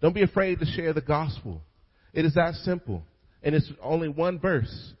 Don't be afraid to share the gospel. It is that simple. And it's only one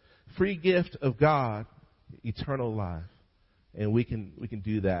verse. Free gift of God, eternal life. And we can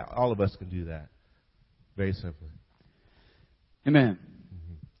do that. All of us can do that. Very simply. Amen.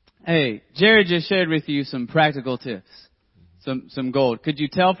 Hey, Jared just shared with you some practical tips, some gold. Could you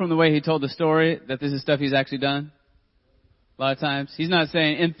tell from the way he told the story that this is stuff he's actually done? A lot of times. He's not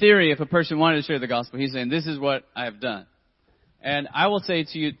saying, in theory, if a person wanted to share the gospel, he's saying, this is what I have done. And I will say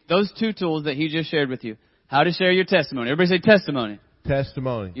to you, those two tools that he just shared with you, how to share your testimony. Everybody say testimony.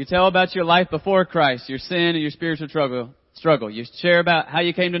 Testimony. You tell about your life before Christ, your sin and your spiritual struggle. You share about how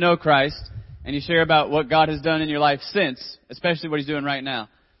you came to know Christ. And you share about what God has done in your life since, especially what He's doing right now.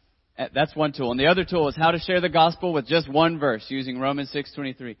 That's one tool. And the other tool is how to share the gospel with just one verse, using Romans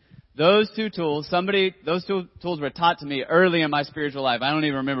 6:23. Those two tools were taught to me early in my spiritual life. I don't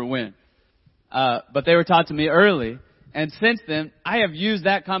even remember when. But they were taught to me early. And since then, I have used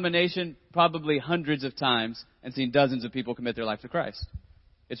that combination probably hundreds of times and seen dozens of people commit their life to Christ.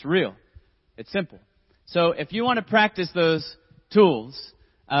 It's real. It's simple. So if you want to practice those tools,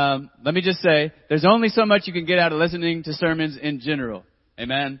 let me just say, there's only so much you can get out of listening to sermons in general.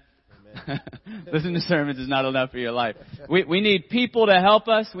 Amen? Listening to sermons is not enough for your life. We need people to help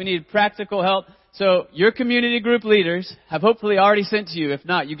us. We need practical help. So your community group leaders have hopefully already sent to you. If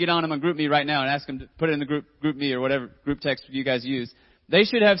not, you get on them on GroupMe right now and ask them to put it in the GroupMe or whatever group text you guys use. They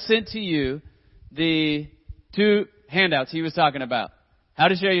should have sent to you the two handouts he was talking about. How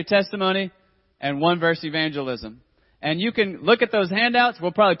to share your testimony and one verse evangelism. And you can look at those handouts.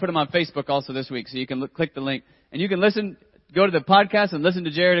 We'll probably put them on Facebook also this week, so you can click the link. And you can go to the podcast and listen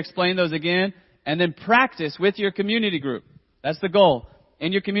to Jared explain those again, and then practice with your community group. That's the goal.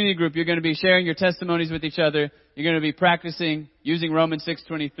 In your community group, you're going to be sharing your testimonies with each other. You're going to be practicing using Romans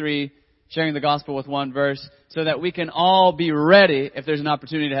 6:23, sharing the gospel with one verse, so that we can all be ready if there's an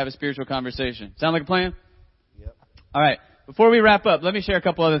opportunity to have a spiritual conversation. Sound like a plan? Yep. All right. Before we wrap up, let me share a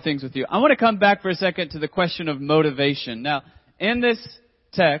couple other things with you. I want to come back for a second to the question of motivation. Now, in this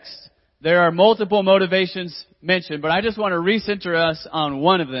text, there are multiple motivations mentioned, but I just want to recenter us on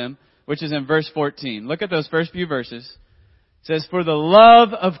one of them, which is in verse 14. Look at those first few verses. It says, "For the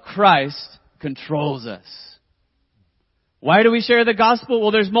love of Christ controls us." Why do we share the gospel?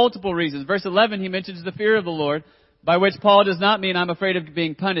 Well, there's multiple reasons. Verse 11, he mentions the fear of the Lord, by which Paul does not mean I'm afraid of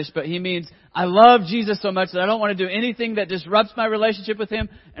being punished, but he means I love Jesus so much that I don't want to do anything that disrupts my relationship with Him,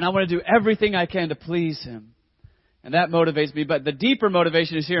 and I want to do everything I can to please Him. And that motivates me. But the deeper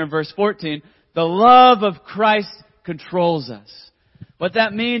motivation is here in verse 14. The love of Christ controls us. What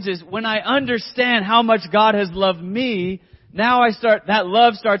that means is when I understand how much God has loved me, now that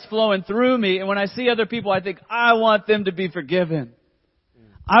love starts flowing through me. And when I see other people, I think, I want them to be forgiven.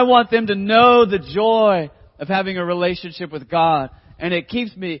 I want them to know the joy of having a relationship with God. And it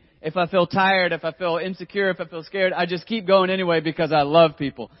keeps me, if I feel tired, if I feel insecure, if I feel scared, I just keep going anyway because I love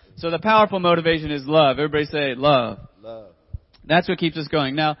people. So the powerful motivation is love. Everybody say love. Love. That's what keeps us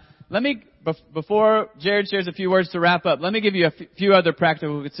going. Now, before Jared shares a few words to wrap up, let me give you a few other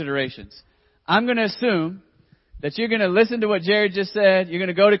practical considerations. I'm going to assume that you're going to listen to what Jared just said. You're going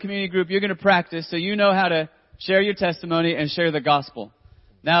to go to community group. You're going to practice so you know how to share your testimony and share the gospel.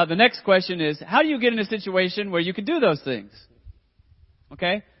 Now, the next question is, how do you get in a situation where you can do those things?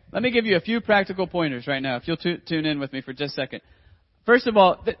 Okay? Let me give you a few practical pointers right now, if you'll tune in with me for just a second. First of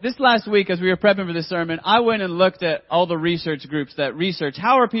all, this last week as we were prepping for this sermon, I went and looked at all the research groups that research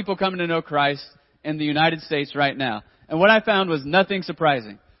how are people coming to know Christ in the United States right now. And what I found was nothing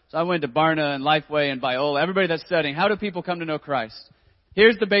surprising. So I went to Barna and Lifeway and Biola, everybody that's studying, how do people come to know Christ?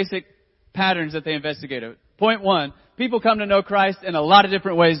 Here's the basic patterns that they investigated. Point 1, people come to know Christ in a lot of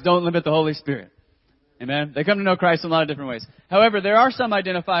different ways. Don't limit the Holy Spirit. Amen? They come to know Christ in a lot of different ways. However, there are some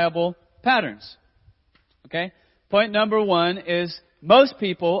identifiable patterns. Okay? Point number 1 is most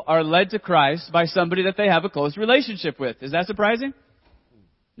people are led to Christ by somebody that they have a close relationship with. Is that surprising?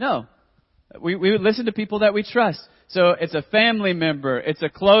 No. We would listen to people that we trust. So it's a family member. It's a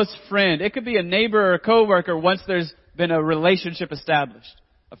close friend. It could be a neighbor or a coworker once there's been a relationship established,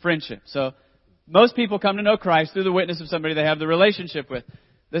 a friendship. So most people come to know Christ through the witness of somebody they have the relationship with.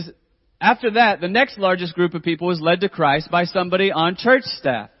 After that, the next largest group of people is led to Christ by somebody on church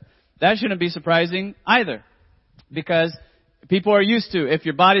staff. That shouldn't be surprising either. Because people are used to, if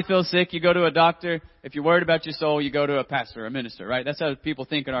your body feels sick, you go to a doctor. If you're worried about your soul, you go to a pastor, a minister, right? That's how people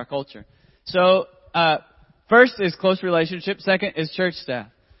think in our culture. So, first is close relationship. Second is church staff.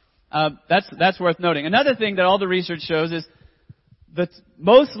 That's worth noting. Another thing that all the research shows is the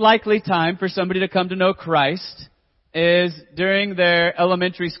most likely time for somebody to come to know Christ is during their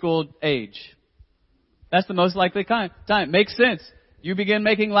elementary school age. That's the most likely time. Makes sense. You begin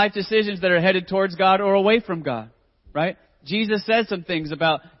making life decisions that are headed towards God or away from God, right? Jesus said some things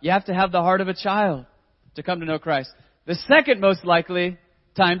about you have to have the heart of a child to come to know Christ. The second most likely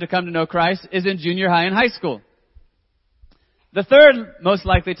time to come to know Christ is in junior high and high school. The third most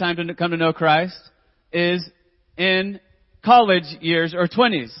likely time to come to know Christ is in college years or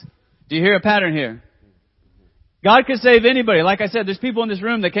 20s. Do you hear a pattern here? God can save anybody. Like I said, there's people in this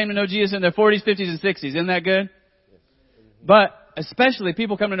room that came to know Jesus in their 40s, 50s, and 60s. Isn't that good? But especially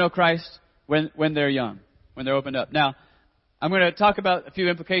people come to know Christ when they're young, when they're opened up. Now, I'm going to talk about a few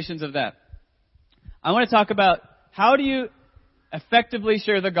implications of that. I want to talk about how do you effectively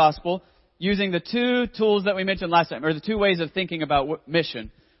share the gospel using the two tools that we mentioned last time, or the two ways of thinking about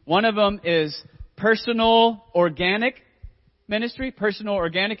mission. One of them is personal organic ministry, personal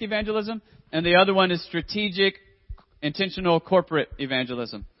organic evangelism, and the other one is strategic, intentional corporate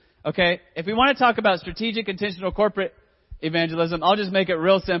evangelism. Okay, if we want to talk about strategic, intentional corporate evangelism, I'll just make it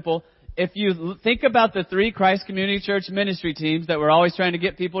real simple. If you think about the 3 Christ Community Church ministry teams that we're always trying to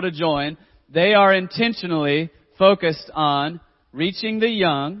get people to join, they are intentionally focused on reaching the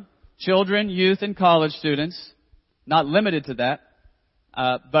young, children, youth, and college students. Not limited to that,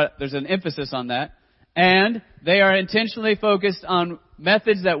 but there's an emphasis on that. And they are intentionally focused on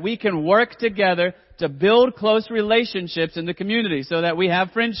methods that we can work together to build close relationships in the community so that we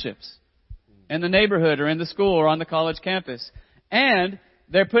have friendships in the neighborhood or in the school or on the college campus. And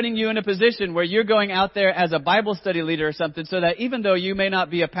they're putting you in a position where you're going out there as a Bible study leader or something so that even though you may not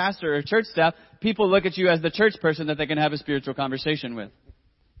be a pastor or church staff, people look at you as the church person that they can have a spiritual conversation with.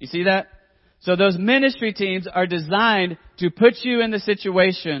 You see that? So those ministry teams are designed to put you in the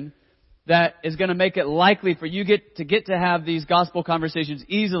situation that is going to make it likely for you to get to have these gospel conversations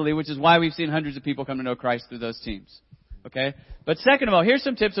easily, which is why we've seen hundreds of people come to know Christ through those teams. Okay? But second of all, here's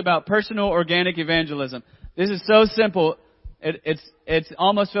some tips about personal organic evangelism. This is so simple. It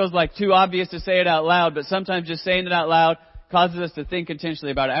almost feels like too obvious to say it out loud, but sometimes just saying it out loud causes us to think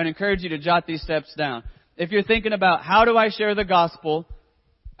intentionally about it. I would encourage you to jot these steps down. If you're thinking about how do I share the gospel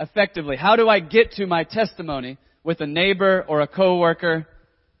effectively, how do I get to my testimony with a neighbor or a coworker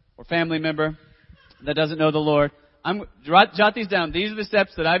or family member that doesn't know the Lord, jot these down. These are the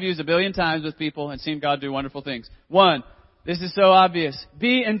steps that I've used a billion times with people and seen God do wonderful things. 1, this is so obvious.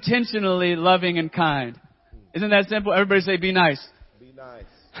 Be intentionally loving and kind. Isn't that simple? Everybody say, be nice. Be nice.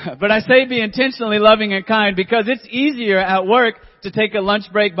 But I say be intentionally loving and kind because it's easier at work to take a lunch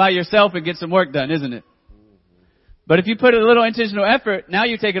break by yourself and get some work done, isn't it? But if you put a little intentional effort, now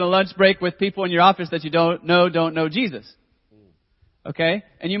you're taking a lunch break with people in your office that you don't know Jesus. Okay?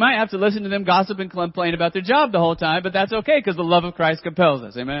 And you might have to listen to them gossip and complain about their job the whole time, but that's okay because the love of Christ compels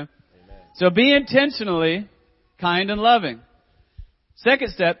us. Amen? So be intentionally kind and loving.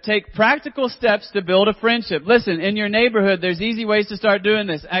 Second step, take practical steps to build a friendship. Listen, in your neighborhood, there's easy ways to start doing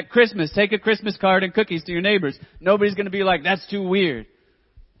this. At Christmas, take a Christmas card and cookies to your neighbors. Nobody's going to be like, that's too weird.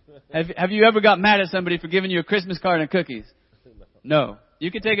 Have you ever got mad at somebody for giving you a Christmas card and cookies? No. You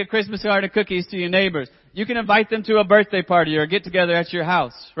can take a Christmas card and cookies to your neighbors. You can invite them to a birthday party or a get together at your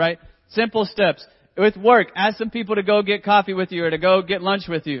house, right? Simple steps. With work, ask some people to go get coffee with you or to go get lunch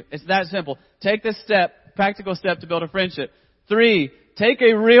with you. It's that simple. Take this step, practical step to build a friendship. 3, take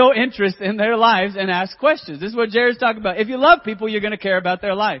a real interest in their lives and ask questions. This is what Jared's talking about. If you love people, you're going to care about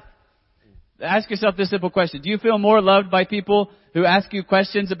their life. Ask yourself this simple question. Do you feel more loved by people who ask you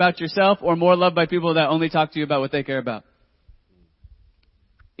questions about yourself or more loved by people that only talk to you about what they care about?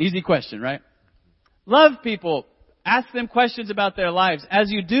 Easy question, right? Love people. Ask them questions about their lives.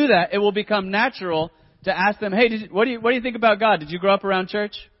 As you do that, it will become natural to ask them, hey, what do you think about God? Did you grow up around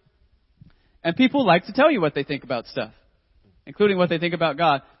church? And people like to tell you what they think about stuff, including what they think about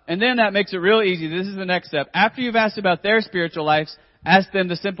God. And then that makes it real easy. This is the next step. After you've asked about their spiritual lives, ask them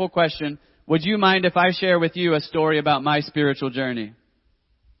the simple question, would you mind if I share with you a story about my spiritual journey?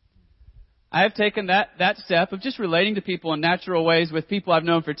 I have taken that step of just relating to people in natural ways with people I've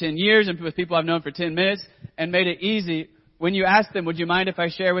known for 10 years and with people I've known for 10 minutes and made it easy. When you ask them, would you mind if I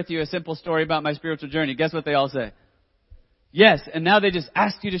share with you a simple story about my spiritual journey? Guess what they all say? Yes. And now they just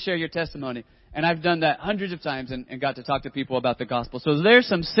ask you to share your testimony. And I've done that hundreds of times and got to talk to people about the gospel. So there's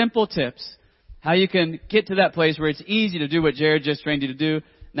some simple tips how you can get to that place where it's easy to do what Jared just trained you to do.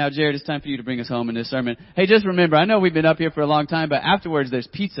 Now, Jared, it's time for you to bring us home in this sermon. Hey, just remember, I know we've been up here for a long time, but afterwards there's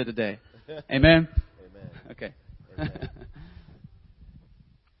pizza today. Amen? Amen. Okay. Amen.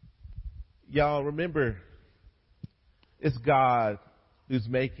 Y'all remember, it's God who's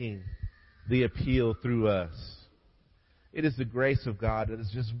making the appeal through us. It is the grace of God that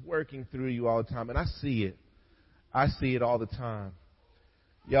is just working through you all the time. And I see it. I see it all the time.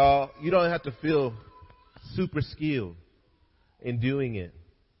 Y'all, you don't have to feel super skilled in doing it.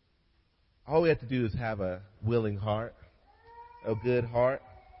 All we have to do is have a willing heart, a good heart.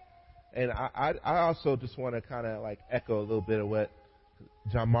 And I also just want to kind of like echo a little bit of what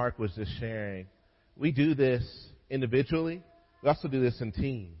John Mark was just sharing. We do this individually. We also do this in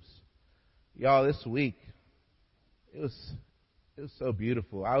teams. Y'all, this week, it was so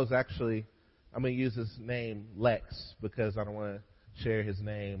beautiful. I'm going to use his name Lex because I don't want to share his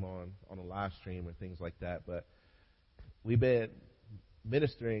name on a live stream or things like that. But we've been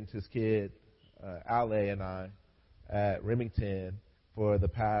ministering to his kid, Ale and I, at Remington for the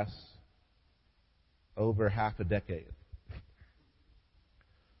past over half a decade.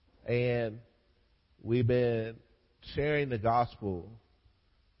 And we've been sharing the gospel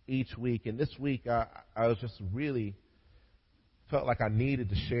each week. And this week, I was just really felt like I needed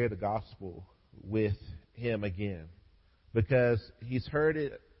to share the gospel with him again. Because he's heard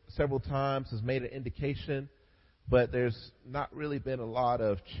it several times, has made an indication, but there's not really been a lot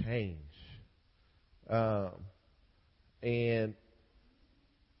of change. And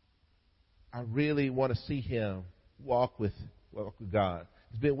I really want to see him walk with God.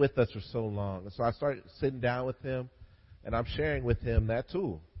 He's been with us for so long. And so I started sitting down with him, and I'm sharing with him that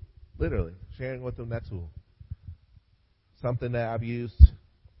tool. Literally, sharing with him that tool. Something that I've used,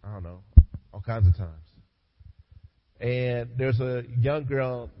 I don't know, all kinds of times. And there's a young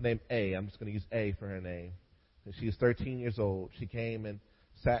girl named A. I'm just going to use A for her name. And she's 13 years old. She came and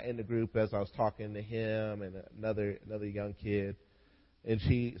sat in the group as I was talking to him and another young kid. And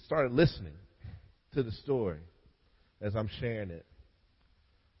she started listening to the story as I'm sharing it.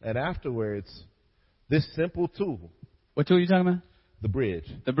 And afterwards, this simple tool. What tool are you talking about? The bridge.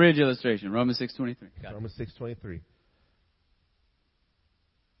 The bridge illustration, Romans 6:23. Romans 6:23.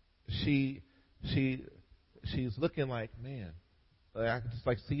 She's looking like, man, I can just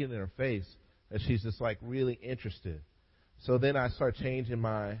like see it in her face that she's just like really interested. So then I start changing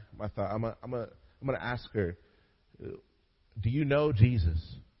my thought. I'm gonna ask her, do you know Jesus?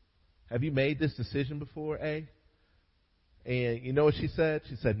 Have you made this decision before, A? And you know what she said?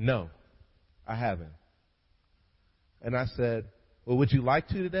 She said, no, I haven't. And I said, well, would you like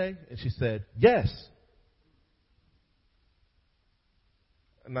to today? And she said, yes.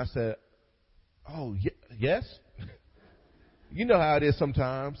 And I said, oh, yes? You know how it is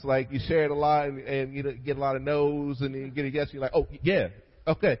sometimes. Like, you share it a lot and you get a lot of no's and then you get a yes. You're like, oh, yeah,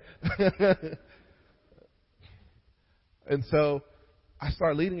 okay. And so I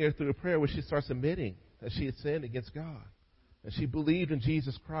started leading her through a prayer where she starts admitting that she had sinned against God. And she believed in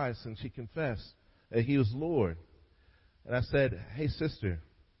Jesus Christ and she confessed that he was Lord. And I said, hey, sister,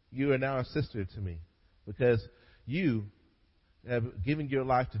 you are now a sister to me because you have given your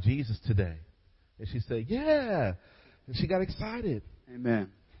life to Jesus today. And she said, yeah. And she got excited.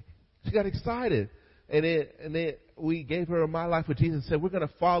 Amen. She got excited. And then we gave her My Life with Jesus and said, we're going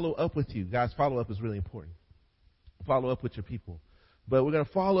to follow up with you. Guys, follow up is really important. Follow up with your people. But we're going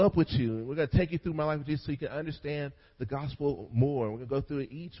to follow up with you. And we're going to take you through My Life with Jesus so you can understand the gospel more. We're going to go through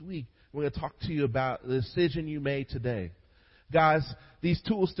it each week. We're going to talk to you about the decision you made today. Guys, these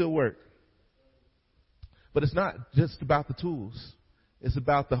tools still work. But it's not just about the tools. It's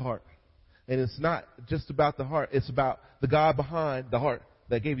about the heart. And it's not just about the heart. It's about the God behind the heart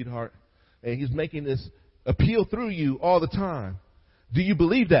that gave you the heart. And He's making this appeal through you all the time. Do you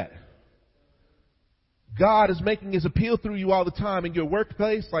believe that? God is making His appeal through you all the time. In your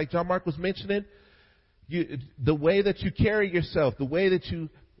workplace, like John Mark was mentioning, the way that you carry yourself, the way that you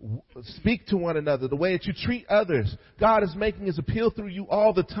speak to one another, the way that you treat others, God is making His appeal through you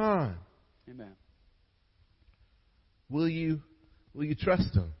all the time. Amen. Will you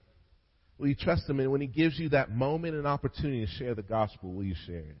trust Him? Will you trust Him? And when He gives you that moment and opportunity to share the gospel, will you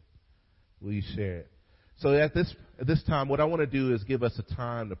share it? Will you share it? So at this time, what I want to do is give us a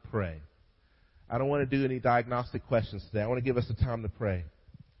time to pray. I don't want to do any diagnostic questions today. I want to give us a time to pray.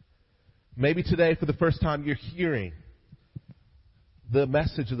 Maybe today, for the first time, you're hearing the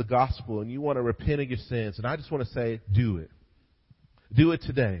message of the gospel and you want to repent of your sins. And I just want to say, do it. Do it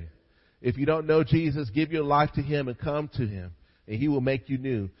today. If you don't know Jesus, give your life to Him and come to Him, and He will make you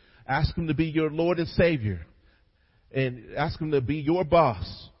new. Ask Him to be your Lord and Savior, and ask Him to be your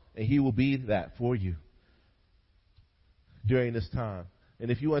boss, and He will be that for you during this time. And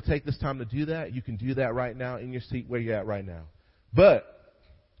if you want to take this time to do that, you can do that right now in your seat where you're at right now. But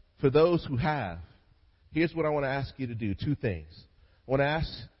for those who have, here's what I want to ask you to do. Two things. I want to ask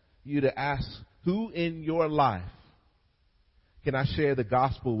you to ask, who in your life can I share the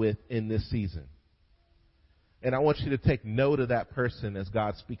gospel with in this season? And I want you to take note of that person as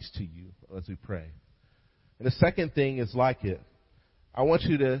God speaks to you as we pray. And the second thing is like it. I want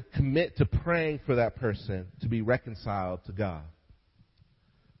you to commit to praying for that person to be reconciled to God.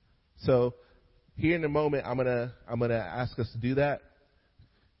 So here in a moment, I'm gonna ask us to do that.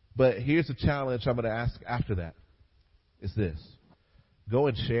 But here's a challenge I'm going to ask after that. Is this. Go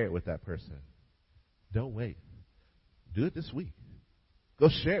and share it with that person. Don't wait. Do it this week. Go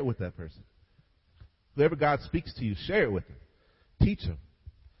share it with that person. Whoever God speaks to you, share it with them. Teach them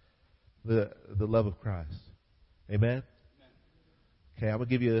the love of Christ. Amen? Okay, I'm going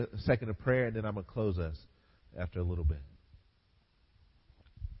to give you a second of prayer, and then I'm going to close us after a little bit.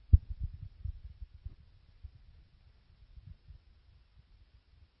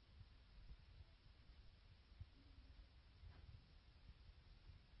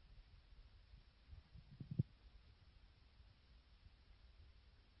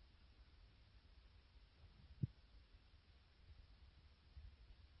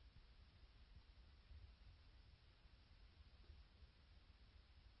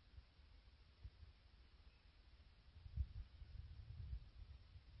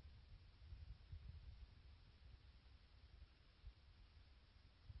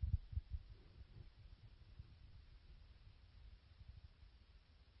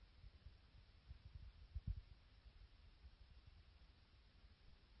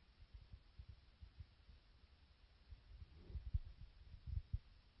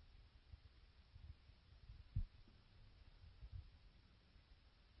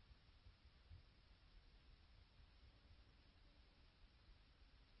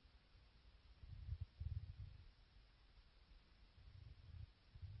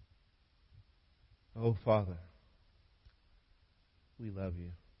 Oh, Father, we love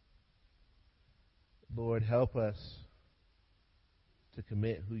you. Lord, help us to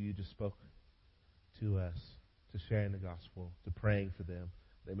commit who you just spoke to us, to sharing the gospel, to praying for them,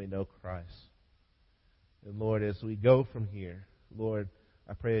 they may know Christ. And Lord, as we go from here, Lord,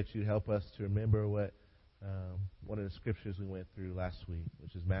 I pray that you help us to remember what one of the scriptures we went through last week,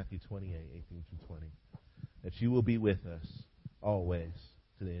 which is Matthew 28, 18 through 20. That you will be with us always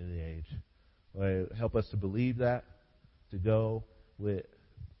to the end of the age. Lord, help us to believe that, to go with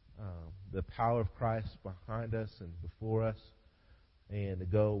the power of Christ behind us and before us, and to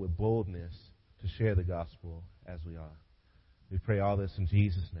go with boldness to share the gospel as we are. We pray all this in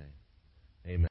Jesus' name. Amen.